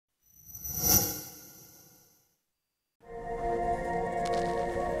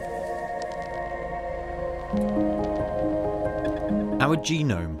Our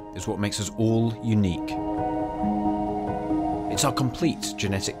genome is what makes us all unique. It's our complete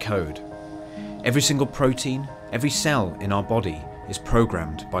genetic code. Every single protein, every cell in our body is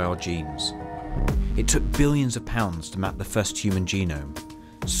programmed by our genes. It took billions of pounds to map the first human genome.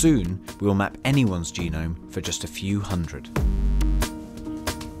 Soon, we will map anyone's genome for just a few hundred.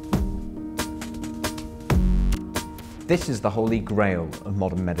 This is the holy grail of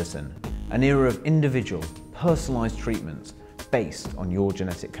modern medicine, an era of individual, personalised treatments based on your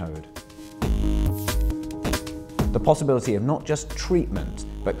genetic code. The possibility of not just treatment,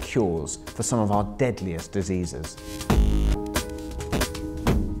 but cures for some of our deadliest diseases.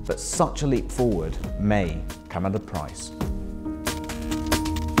 But such a leap forward may come at a price.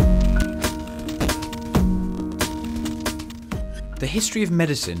 The history of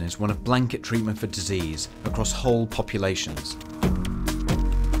medicine is one of blanket treatment for disease across whole populations.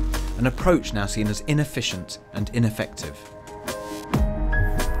 An approach now seen as inefficient and ineffective.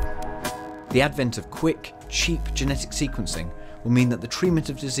 The advent of quick, cheap genetic sequencing will mean that the treatment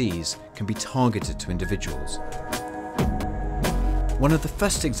of disease can be targeted to individuals. One of the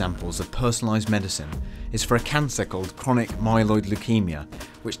first examples of personalised medicine is for a cancer called chronic myeloid leukemia,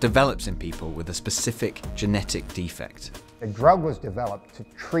 which develops in people with a specific genetic defect. A drug was developed to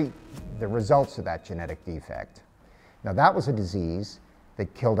treat the results of that genetic defect. Now that was a disease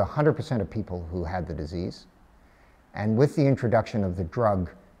that killed 100% of people who had the disease. And with the introduction of the drug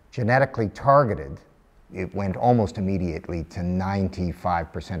genetically targeted, it went almost immediately to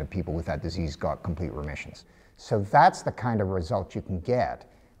 95% of people with that disease got complete remissions. So that's the kind of result you can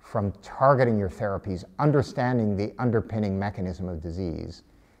get from targeting your therapies, understanding the underpinning mechanism of disease,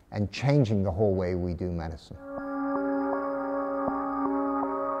 and changing the whole way we do medicine.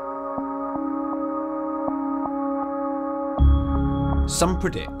 Some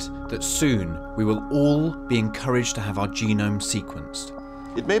predict that soon we will all be encouraged to have our genome sequenced.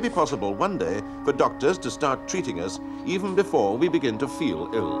 It may be possible one day for doctors to start treating us even before we begin to feel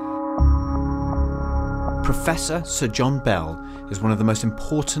ill. Professor Sir John Bell is one of the most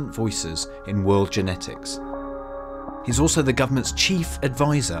important voices in world genetics. He's also the government's chief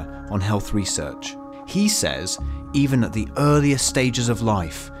advisor on health research. He says even at the earliest stages of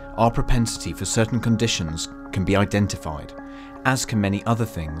life, our propensity for certain conditions can be identified, as can many other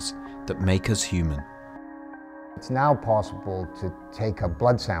things that make us human. It's now possible to take a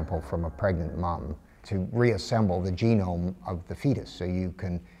blood sample from a pregnant mom to reassemble the genome of the fetus, so you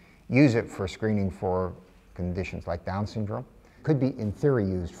can use it for screening for conditions like Down syndrome. It could be, in theory,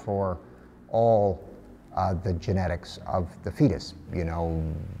 used for all the genetics of the fetus. You know,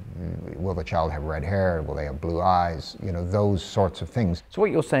 will the child have red hair? Will they have blue eyes? You know, those sorts of things. So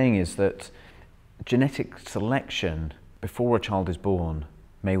what you're saying is that genetic selection before a child is born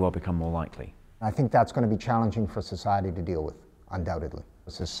may well become more likely. I think that's going to be challenging for society to deal with, undoubtedly.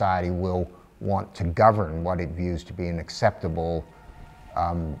 Society will want to govern what it views to be an acceptable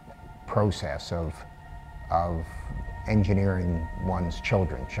process of engineering one's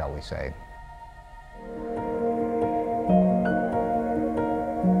children, shall we say.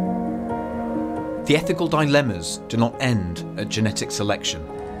 The ethical dilemmas do not end at genetic selection.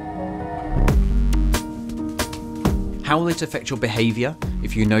 How will it affect your behaviour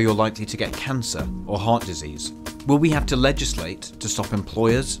if you know you're likely to get cancer or heart disease? Will we have to legislate to stop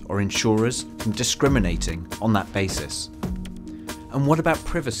employers or insurers from discriminating on that basis? And what about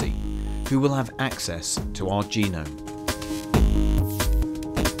privacy? Who will have access to our genome?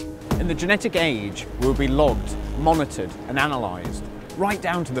 In the genetic age, we will be logged, monitored and analysed, right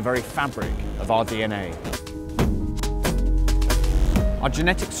down to the very fabric of our DNA. Our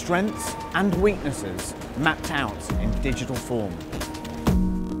genetic strengths and weaknesses mapped out in digital form.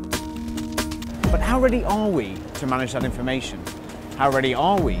 But how ready are we to manage that information? How ready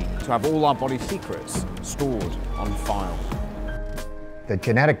are we to have all our body secrets stored on file? The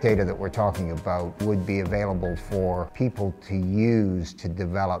genetic data that we're talking about would be available for people to use to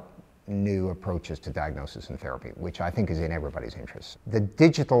develop new approaches to diagnosis and therapy, which I think is in everybody's interest. The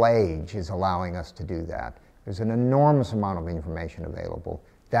digital age is allowing us to do that. There's an enormous amount of information available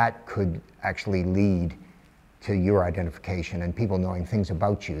that could actually lead to your identification and people knowing things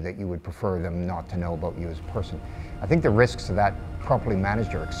about you that you would prefer them not to know about you as a person. I think the risks of that properly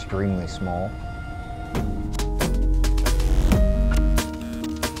managed are extremely small.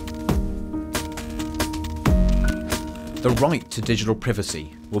 The right to digital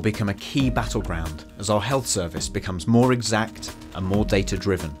privacy will become a key battleground as our health service becomes more exact and more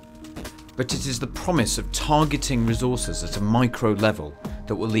data-driven. But it is the promise of targeting resources at a micro level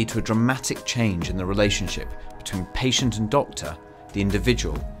that will lead to a dramatic change in the relationship between patient and doctor, the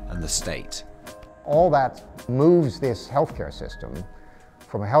individual and the state. All that moves this healthcare system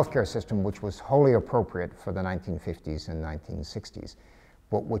from a healthcare system which was wholly appropriate for the 1950s and 1960s,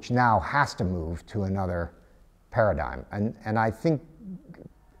 but which now has to move to another paradigm. And I think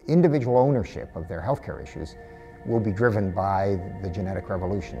individual ownership of their healthcare issues will be driven by the genetic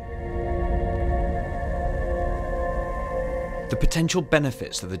revolution. The potential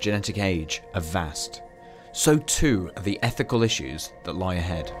benefits of the genetic age are vast. So too are the ethical issues that lie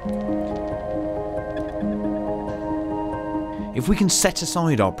ahead. If we can set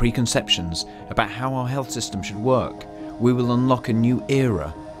aside our preconceptions about how our health system should work, we will unlock a new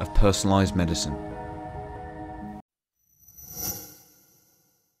era of personalised medicine.